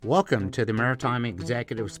Welcome to the Maritime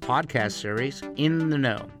Executives podcast series, In the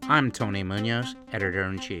Know. I'm Tony Munoz,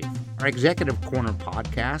 Editor-in-Chief. Our Executive Corner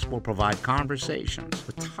podcast will provide conversations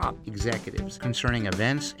with top executives concerning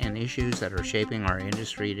events and issues that are shaping our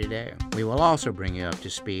industry today. We will also bring you up to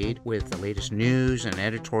speed with the latest news and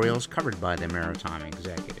editorials covered by the Maritime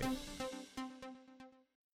Executive.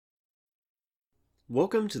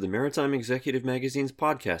 Welcome to the Maritime Executive Magazine's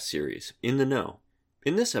podcast series, In the Know.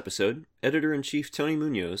 In this episode, Editor-in-Chief Tony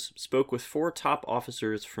Munoz spoke with 4 top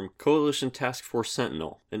officers from Coalition Task Force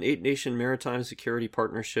Sentinel, an 8-nation maritime security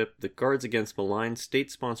partnership that guards against malign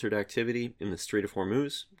state-sponsored activity in the Strait of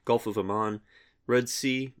Hormuz, Gulf of Oman, Red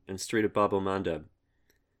Sea, and Strait of Bab el-Mandeb.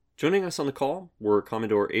 Joining us on the call were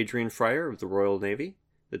Commodore Adrian Fryer of the Royal Navy,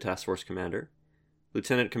 the task force commander,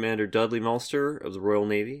 Lieutenant Commander Dudley Malster of the Royal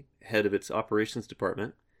Navy, head of its operations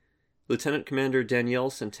department, Lieutenant Commander Danielle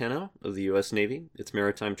Centeno of the U.S. Navy, its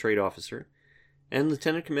maritime trade officer, and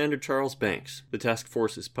Lieutenant Commander Charles Banks, the task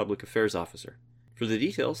force's public affairs officer. For the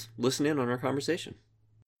details, listen in on our conversation.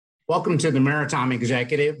 Welcome to the Maritime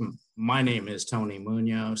Executive. My name is Tony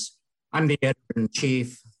Munoz. I'm the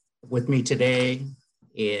Editor-in-Chief. With me today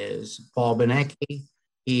is Paul Benecke.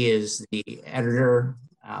 He is the editor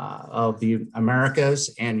of the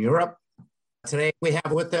Americas and Europe. Today we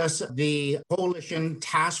have with us the Coalition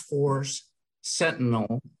Task Force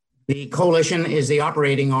Sentinel. The coalition is the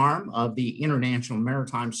operating arm of the International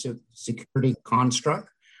Maritime Security Construct,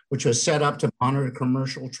 which was set up to monitor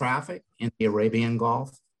commercial traffic in the Arabian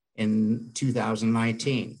Gulf in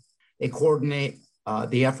 2019. They coordinate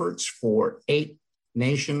the efforts for 8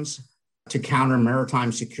 nations to counter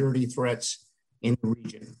maritime security threats in the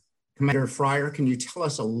region. Commander Fryer, can you tell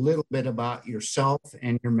us a little bit about yourself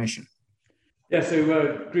and your mission? Yeah,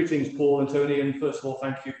 so greetings, Paul and Tony, and first of all,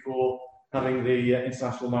 thank you for having the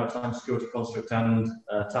International Maritime Security Construct and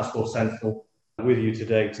Task Force Sentinel with you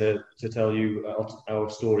today to tell you our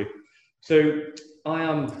story. So I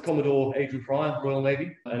am Commodore Adrian Fryer, Royal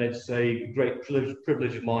Navy, and it's a great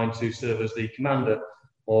privilege of mine to serve as the commander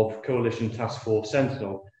of Coalition Task Force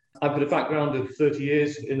Sentinel. I've got a background of 30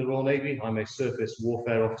 years in the Royal Navy. I'm a surface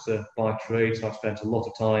warfare officer by trade, so I've spent a lot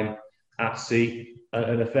of time at sea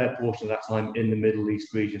and a fair portion of that time in the Middle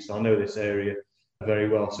East region. So I know this area very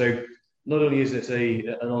well. So not only is it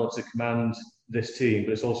an honour to command this team,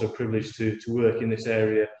 but it's also a privilege to work in this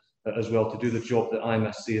area as well, to do the job that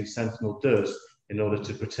IMSC and Sentinel does in order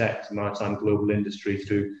to protect the maritime global industry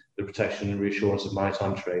through the protection and reassurance of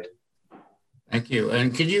maritime trade. Thank you.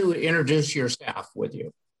 And could you introduce your staff with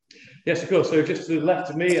you? Yes, of course. So just to the left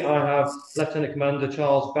of me, I have Lieutenant Commander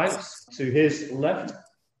Charles Banks. To his left,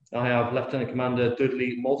 I have Lieutenant Commander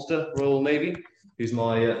Dudley Malster, Royal Navy, who's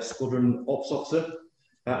my squadron ops officer.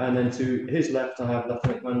 And then to his left, I have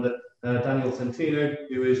Lieutenant Commander Danielle Centeno,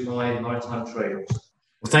 who is my maritime trade officer.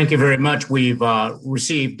 Well, thank you very much. We've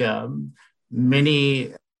received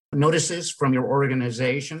many notices from your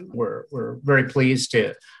organization. We're very pleased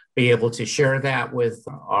to be able to share that with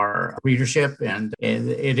our readership, and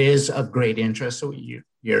it is of great interest. So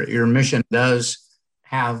your mission does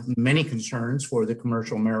have many concerns for the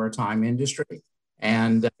commercial maritime industry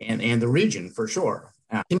and the region for sure.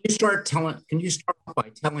 Can you start by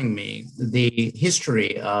telling me the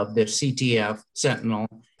history of the CTF Sentinel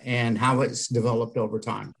and how it's developed over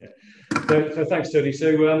time? So thanks, Tony.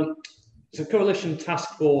 So Coalition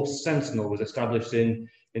Task Force Sentinel was established in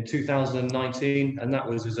 2019, and that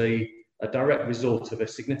was as a direct result of a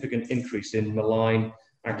significant increase in malign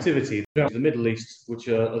activity throughout the Middle East, which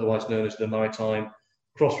are otherwise known as the maritime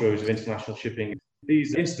crossroads of international shipping.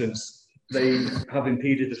 These incidents, they have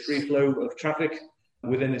impeded the free flow of traffic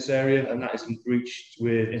within this area, and that is breached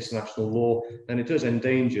with international law, and it does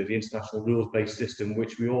endanger the international rules-based system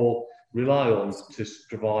which we all rely on to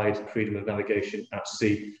provide freedom of navigation at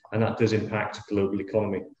sea, and that does impact the global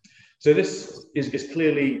economy. So this is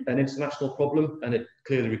clearly an international problem, and it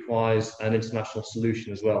clearly requires an international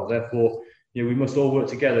solution as well. Therefore, we must all work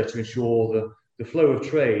together to ensure that the flow of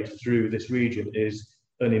trade through this region is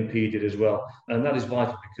unimpeded as well. And that is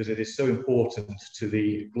vital because it is so important to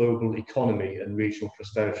the global economy and regional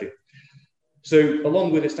prosperity. So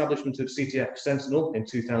along with the establishment of CTF Sentinel in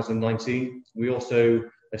 2019, we also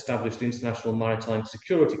established the International Maritime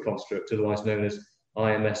Security Construct, otherwise known as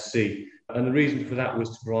IMSC. And the reason for that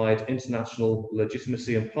was to provide international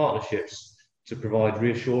legitimacy and partnerships to provide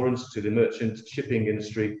reassurance to the merchant shipping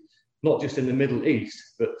industry, not just in the Middle East,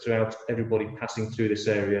 but throughout everybody passing through this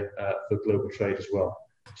area for global trade as well.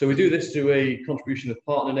 So we do this through a contribution of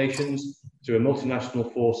partner nations, through a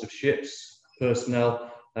multinational force of ships, personnel,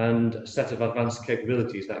 and a set of advanced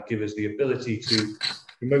capabilities that give us the ability to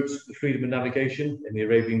promote the freedom of navigation in the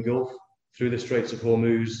Arabian Gulf through the Straits of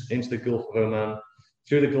Hormuz, into the Gulf of Oman,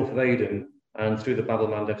 through the Gulf of Aden, and through the Bab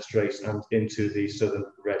el-Mandeb Straits and into the southern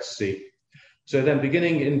Red Sea. So then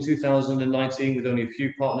beginning in 2019 with only a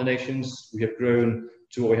few partner nations, we have grown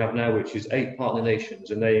to what we have now, which is 8 partner nations,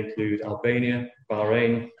 and they include Albania,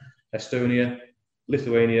 Bahrain, Estonia,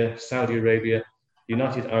 Lithuania, Saudi Arabia,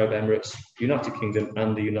 United Arab Emirates, United Kingdom,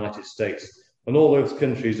 and the United States. And all those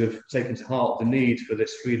countries have taken to heart the need for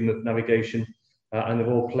this freedom of navigation, and they've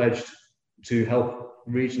all pledged to help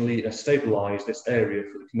regionally stabilise this area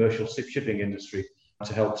for the commercial shipping industry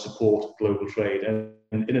to help support global trade. And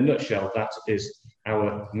in a nutshell, that is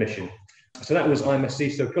our mission. So that was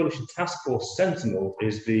IMSC. So Coalition Task Force Sentinel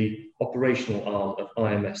is the operational arm of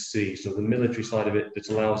IMSC, so the military side of it that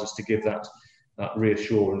allows us to give that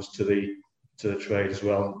reassurance to the trade as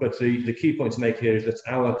well. But the key point to make here is that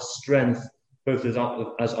our strength, both as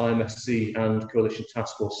IMSC and Coalition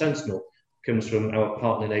Task Force Sentinel, comes from our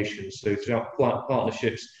partner nations. So through our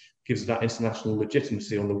partnerships gives us that international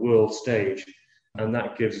legitimacy on the world stage, and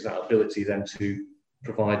that gives us that ability then to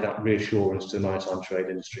provide that reassurance to the maritime trade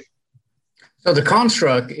industry. So the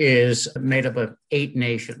construct is made up of 8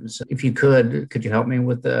 nations. If you could you help me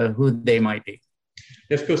with who they might be?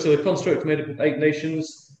 Yes, of course. So the construct is made up of 8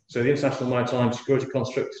 nations. So the International Maritime Security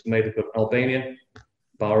Construct is made up of Albania,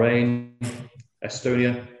 Bahrain,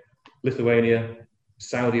 Estonia, Lithuania,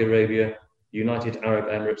 Saudi Arabia, United Arab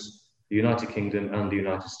Emirates, the United Kingdom, and the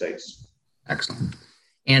United States. Excellent.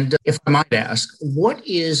 And if I might ask, what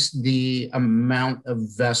is the amount of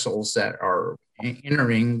vessels that are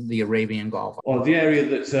entering the Arabian Gulf? Well, the area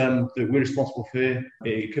that we're responsible for here,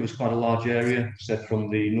 it covers quite a large area, so from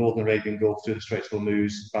the northern Arabian Gulf through the Straits of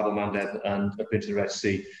Hormuz, Bab el-Mandeb, and up into the Red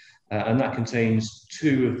Sea. And that contains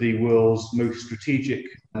 2 of the world's most strategic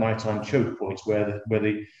maritime choke points where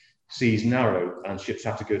the seas narrow and ships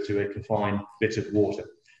have to go through a confined bit of water.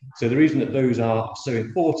 So the reason that those are so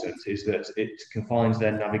important is that it confines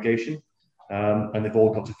their navigation, and they've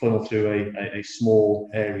all got to funnel through a small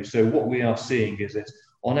area. So what we are seeing is that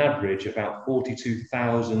on average about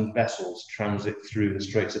 42,000 vessels transit through the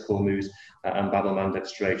Straits of Hormuz and Bab el-Mandeb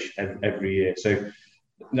Strait every year. So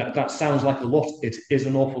that sounds like a lot. It is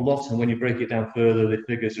an awful lot, and when you break it down further, the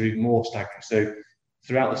figures are even more staggering. So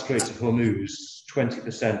throughout the Straits of Hormuz,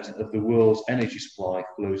 20% of the world's energy supply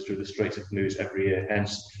flows through the Straits of Hormuz every year.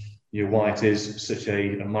 Hence, why it is such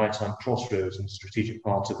a maritime crossroads and strategic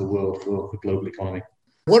part of the world for the global economy.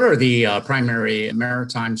 What are the primary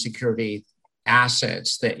maritime security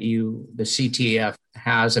assets that the CTF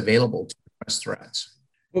has available to address threats?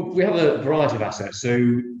 Well, we have a variety of assets.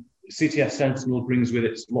 So CTF Sentinel brings with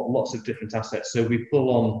it lots of different assets. So we pull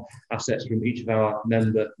on assets from each of our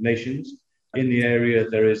member nations. In the area,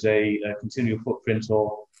 there is a continual footprint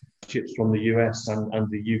of ships from the US and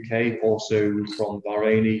the UK, also from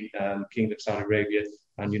Bahraini, Kingdom of Saudi Arabia,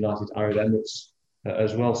 and United Arab Emirates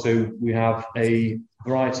as well. So we have a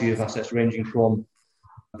variety of assets ranging from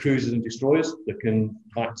cruisers and destroyers that can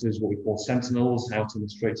act as what we call sentinels out in the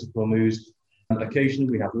Straits of Hormuz.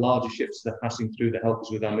 Occasionally, we have larger ships that are passing through that help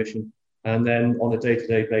us with our mission. And then on a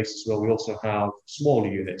day-to-day basis, we also have smaller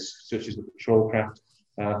units, such as the patrol craft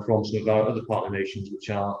from some of our other partner nations, which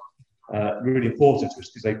are really important to us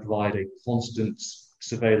because they provide a constant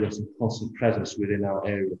surveillance and constant presence within our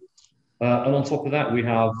area. And on top of that, we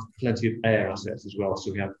have plenty of air assets as well.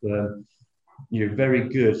 So we have very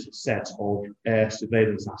good set of air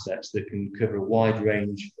surveillance assets that can cover a wide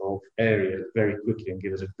range of area very quickly and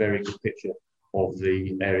give us a very good picture of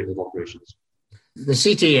the area of operations. The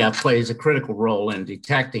CTF plays a critical role in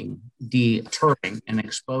detecting, deterring, and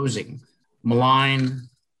exposing malign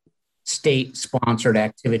state-sponsored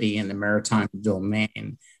activity in the maritime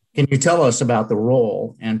domain. Can you tell us about the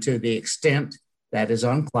role and, to the extent that is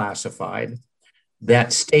unclassified,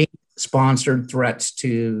 that state-sponsored threats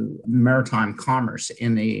to maritime commerce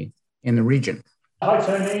in the region? Hi,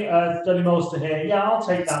 Tony. Tony Molster here. Yeah, I'll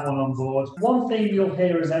take that one on board. One thing you'll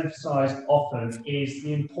hear us emphasise often is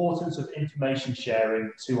the importance of information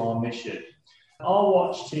sharing to our mission. Our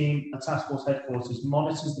watch team at Task Force Headquarters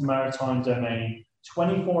monitors the maritime domain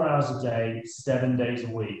 24 hours a day, 7 days a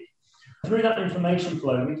week. Through that information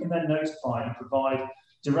flow, we can then notify and provide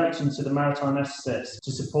direction to the maritime assets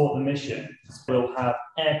to support the mission. We'll have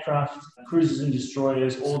aircraft, cruisers and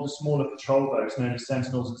destroyers, or the smaller patrol boats known as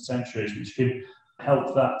Sentinels and Sentries, which can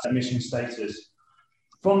help that mission status.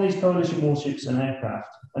 From these coalition warships and aircraft,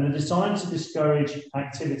 and are designed to discourage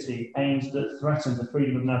activity aimed that threaten the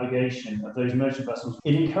freedom of navigation of those merchant vessels.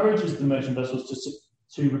 It encourages the merchant vessels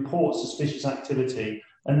to report suspicious activity,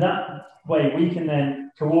 and that way we can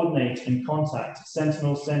then coordinate and contact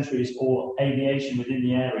Sentinels, Sentries, or aviation within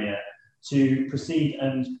the area to proceed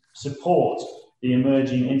and support the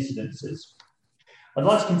emerging incidences. I'd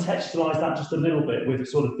like to contextualize that just a little bit with a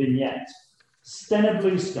sort of vignette. Stena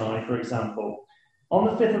Blue Sky, for example, on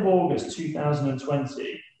the 5th of August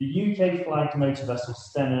 2020, the UK flagged motor vessel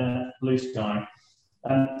Stena Blue Sky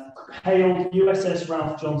hailed USS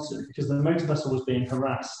Ralph Johnson because the motor vessel was being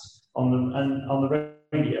harassed on the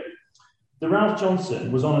radio. The Ralph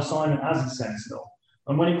Johnson was on assignment as a Sentinel,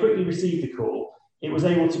 and when it quickly received the call, it was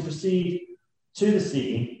able to proceed to the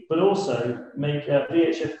scene, but also make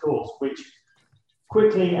VHF calls, which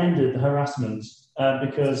quickly ended the harassment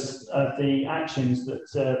because of the actions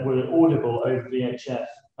that were audible over VHF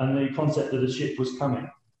and the concept that a ship was coming.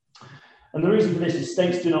 And the reason for this is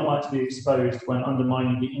states do not like to be exposed when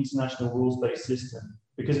undermining the international rules-based system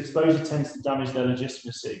because exposure tends to damage their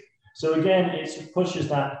legitimacy. So again, it pushes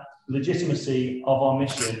that legitimacy of our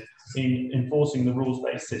mission in enforcing the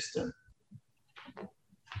rules-based system.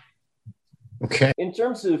 Okay. In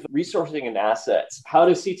terms of resourcing and assets, how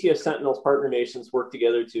do CTF Sentinel's partner nations work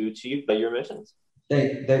together to achieve your missions?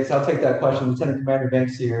 Thanks. I'll take that question. Lieutenant Commander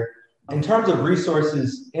Banks here. In terms of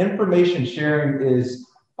resources, information sharing is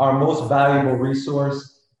our most valuable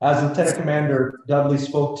resource. As Lieutenant Commander Dudley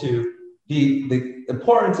spoke to, the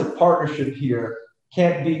importance of partnership here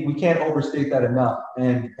we can't overstate that enough.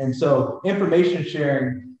 And so information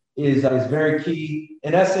sharing is very key.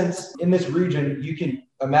 In essence, in this region, you can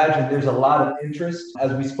imagine there's a lot of interest.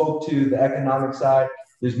 As we spoke to the economic side,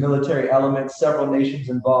 there's military elements, several nations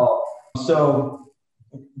involved. So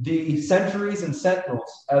the Sentries and Sentinels,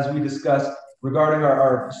 as we discussed regarding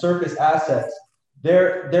our surface assets,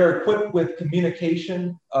 they're equipped with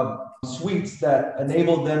communication suites that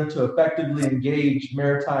enable them to effectively engage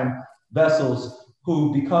maritime vessels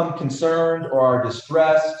who become concerned or are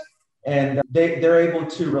distressed, and they're able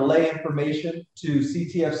to relay information to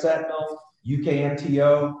CTF Sentinel,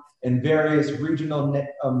 UKMTO, and various regional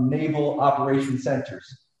naval operation centers.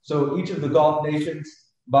 So each of the Gulf nations,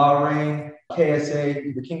 Bahrain,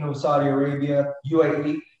 KSA, the Kingdom of Saudi Arabia,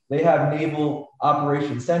 UAE, they have naval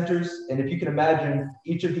operation centers. And if you can imagine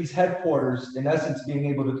each of these headquarters, in essence, being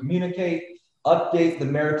able to communicate, update the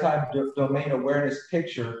maritime domain awareness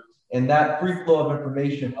picture, and that free flow of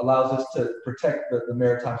information allows us to protect the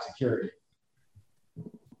maritime security.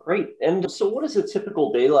 Great. And so what is a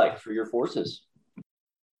typical day like for your forces?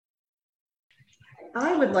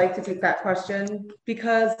 I would like to take that question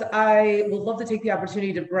because I would love to take the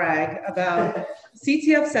opportunity to brag about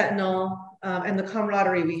CTF Sentinel and the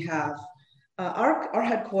camaraderie we have. Our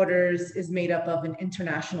headquarters is made up of an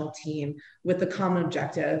international team with a common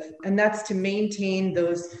objective, and that's to maintain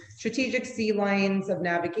those strategic sea lanes of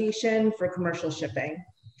navigation for commercial shipping.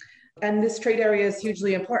 And this trade area is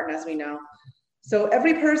hugely important, as we know. So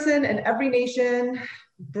every person and every nation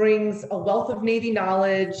brings a wealth of Navy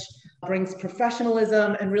knowledge, brings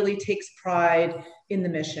professionalism, and really takes pride in the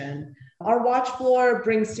mission. Our watch floor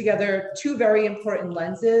brings together two very important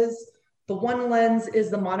lenses. The one lens is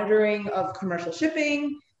the monitoring of commercial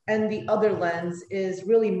shipping, and the other lens is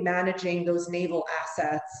really managing those naval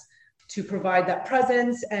assets to provide that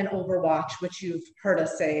presence and overwatch, which you've heard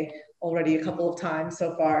us say already a couple of times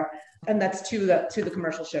so far, and that's to the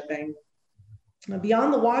commercial shipping. Now,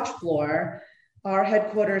 beyond the watch floor, our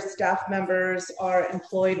headquarters staff members are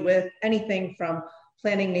employed with anything from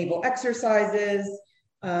planning naval exercises,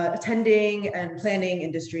 attending and planning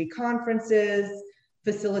industry conferences,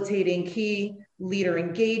 facilitating key leader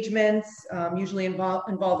engagements, usually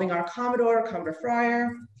involving our Commodore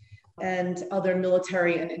Fryer, and other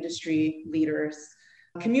military and industry leaders.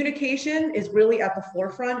 Communication is really at the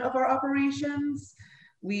forefront of our operations.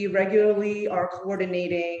 We regularly are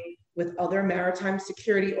coordinating with other maritime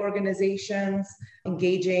security organizations,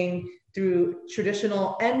 engaging through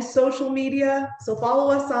traditional and social media. So follow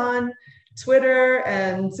us on Twitter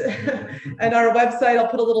and, and our website. I'll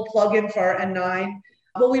put a little plug in for our N9.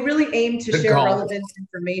 But we really aim to share relevant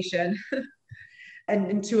information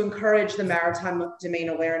and to encourage the maritime domain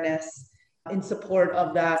awareness in support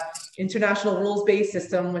of that international rules-based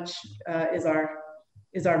system, which is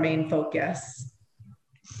our main focus.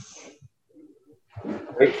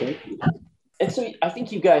 Great, thank you. And so I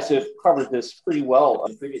think you guys have covered this pretty well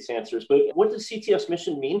on previous answers, but what does CTF's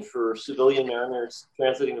mission mean for civilian mariners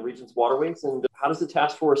transiting the region's waterways, and how does the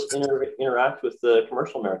task force interact with the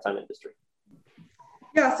commercial maritime industry?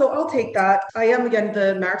 Yeah, so I'll take that. I am, again,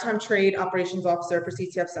 the Maritime Trade Operations Officer for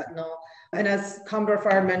CTF Sentinel. And as Commodore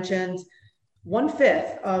Fryer mentioned,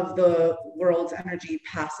 1/5 of the world's energy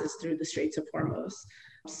passes through the Straits of Hormuz.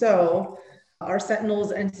 So our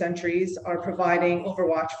Sentinels and Sentries are providing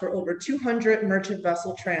overwatch for over 200 merchant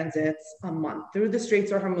vessel transits a month through the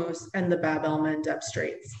Straits of Hormuz and the Bab el Mandeb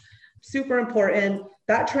Straits. super important.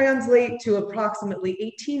 That translates to approximately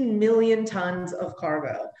 18 million tons of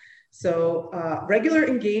cargo. So regular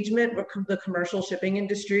engagement with the commercial shipping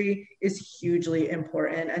industry is hugely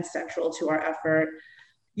important and central to our effort.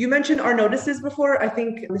 You mentioned our notices before. I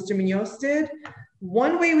think Mr. Munoz did.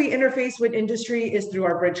 One way we interface with industry is through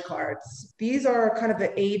our bridge cards. These are kind of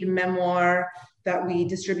the aid memoir that we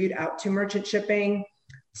distribute out to merchant shipping,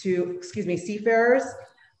 to, seafarers,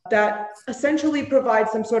 that essentially provide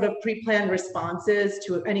some sort of pre-planned responses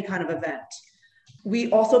to any kind of event. We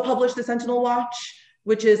also publish the Sentinel Watch,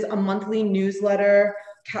 which is a monthly newsletter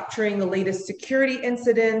capturing the latest security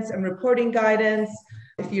incidents and reporting guidance.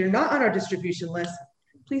 If you're not on our distribution list,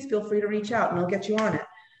 please feel free to reach out and we'll get you on it.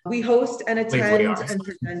 We host and attend and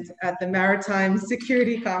present at the Maritime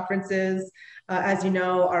Security Conferences. As you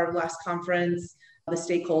know, our last conference, the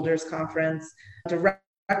Stakeholders Conference,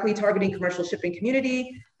 directly targeting commercial shipping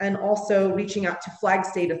community and also reaching out to flag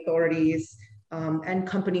state authorities and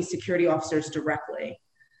company security officers directly.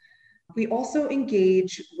 We also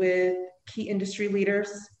engage with key industry leaders,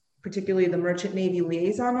 particularly the Merchant Navy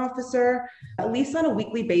Liaison Officer, at least on a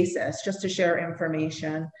weekly basis, just to share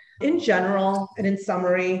information. In general, and in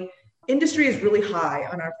summary, industry is really high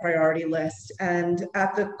on our priority list. And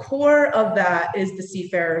at the core of that is the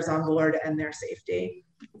seafarers on board and their safety.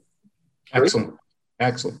 Excellent.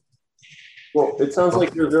 Excellent. Well, it sounds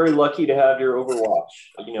like you're very lucky to have your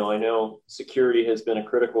Overwatch. You know, I know security has been a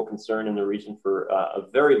critical concern in the region for a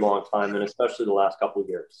very long time, and especially the last couple of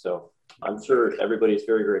years. So I'm sure everybody is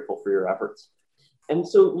very grateful for your efforts. And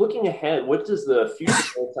so looking ahead, what does the future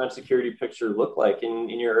maritime security picture look like in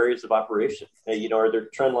your areas of operation? You know, are there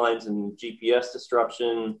trend lines in GPS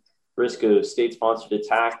disruption, risk of state-sponsored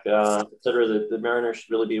attack, et cetera, that the mariners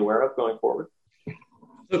should really be aware of going forward?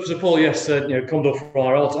 So Paul, yes, Commodore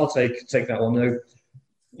Farrar, I'll take that one. No,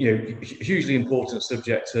 hugely important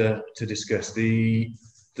subject to discuss. The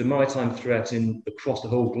maritime threat across the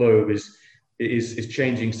whole globe is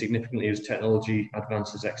changing significantly as technology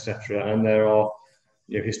advances, etc. And there are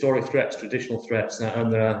historic threats, traditional threats,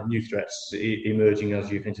 and there are new threats emerging, as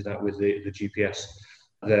you've hinted at with the GPS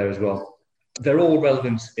there as well. They're all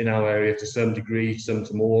relevant in our area to some degree, some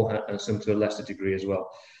to more, and some to a lesser degree as well.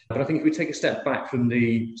 But I think if we take a step back from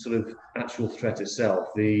the sort of actual threat itself,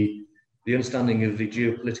 the understanding of the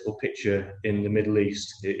geopolitical picture in the Middle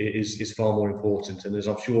East is far more important. And as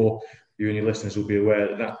I'm sure you and your listeners will be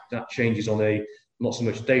aware, that changes on a not so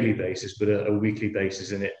much daily basis, but a weekly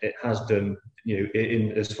basis. And it has done,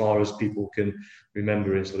 in as far as people can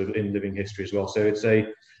remember in living history as well. So it's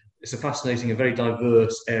a fascinating and very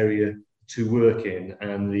diverse area to work in,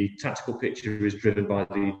 and the tactical picture is driven by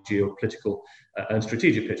the geopolitical and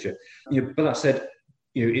strategic picture. But that said,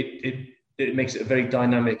 it makes it a very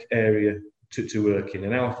dynamic area to work in.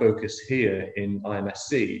 And our focus here in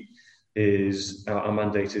IMSC is our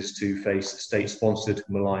mandate is to face state-sponsored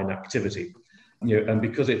malign activity. And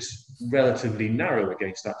because it's relatively narrow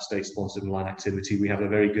against that state-sponsored malign activity, we have a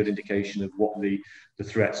very good indication of what the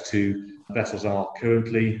threats to vessels are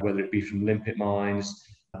currently, whether it be from limpet mines,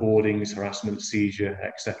 boardings, harassment, seizure,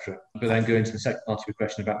 etc. But then going to the second part of your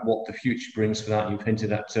question about what the future brings for that, you've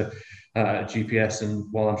hinted at GPS, and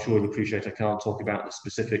while I'm sure you'll appreciate I can't talk about the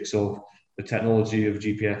specifics of the technology of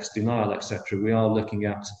GPS denial, etc., we are looking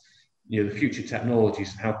at the future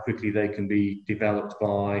technologies and how quickly they can be developed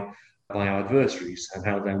by our adversaries and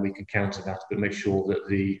how then we can counter that, but make sure that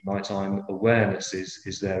the maritime awareness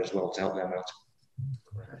is there as well to help them out.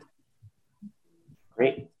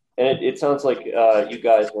 Great. And it sounds like you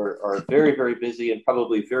guys are very, very busy and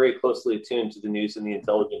probably very closely attuned to the news and the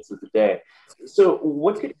intelligence of the day. So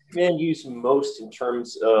what could command use most in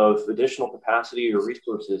terms of additional capacity or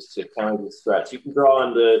resources to counter these threats? You can draw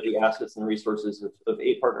on the assets and resources of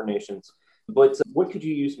 8 partner nations, but what could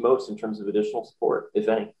you use most in terms of additional support, if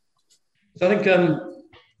any? So I think,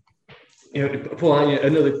 Paul,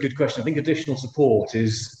 another good question. I think additional support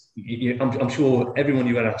is, I'm sure everyone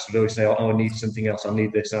you ask would always say, oh, I need something else, I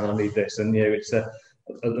need this, and I need this. And, it's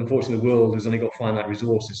unfortunately, the world has only got finite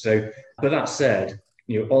resources. So, but that said,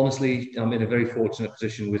 honestly, I'm in a very fortunate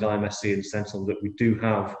position with IMSC and Sentinel that we do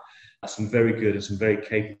have some very good and some very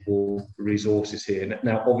capable resources here.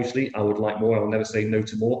 Now, obviously, I would like more. I will never say no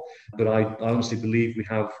to more, but I honestly believe we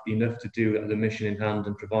have enough to do the mission in hand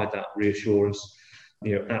and provide that reassurance,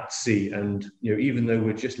 at sea. And, even though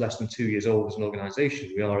we're just less than 2 years old as an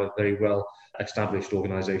organisation, we are a very well established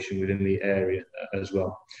organisation within the area as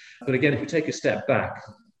well. But again, if we take a step back,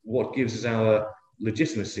 what gives us our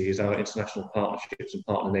legitimacy is our international partnerships and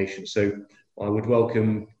partner nations. So I would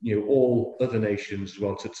welcome, all other nations as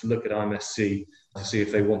well to look at IMSC to see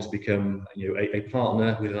if they want to become, a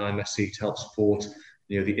partner with an IMSC to help support,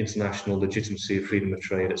 the international legitimacy of freedom of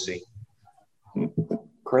trade at sea.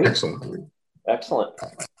 Great. Excellent.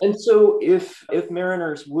 And so if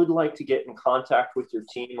mariners would like to get in contact with your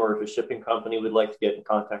team, or if a shipping company would like to get in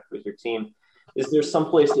contact with your team, is there some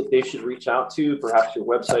place that they should reach out to, perhaps your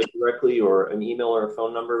website directly, or an email or a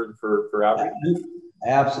phone number for outreach?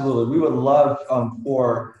 Absolutely. We would love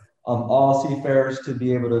for all seafarers to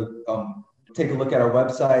be able to take a look at our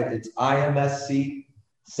website. It's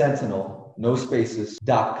imscsentinel, no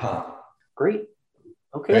spaces.com. Great.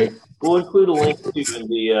 Okay. Great. We'll include a link to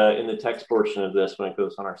in the text portion of this when it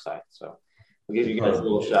goes on our site. So we'll give you guys a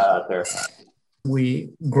little shout out there.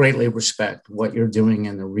 We greatly respect what you're doing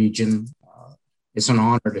in the region. It's an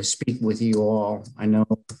honor to speak with you all. I know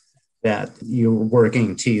that you're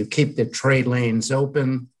working to keep the trade lanes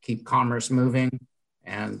open, keep commerce moving,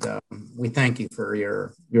 and we thank you for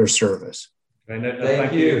your service. Thank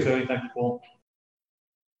you, Tony. Thank you, Paul.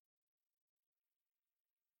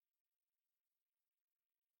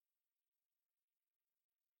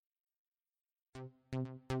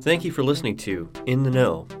 Thank you for listening to In the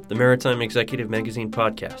Know, the Maritime Executive Magazine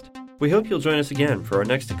podcast. We hope you'll join us again for our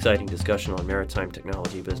next exciting discussion on maritime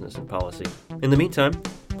technology, business, and policy. In the meantime,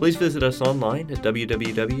 please visit us online at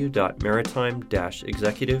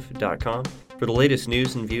www.maritime-executive.com for the latest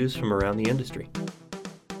news and views from around the industry.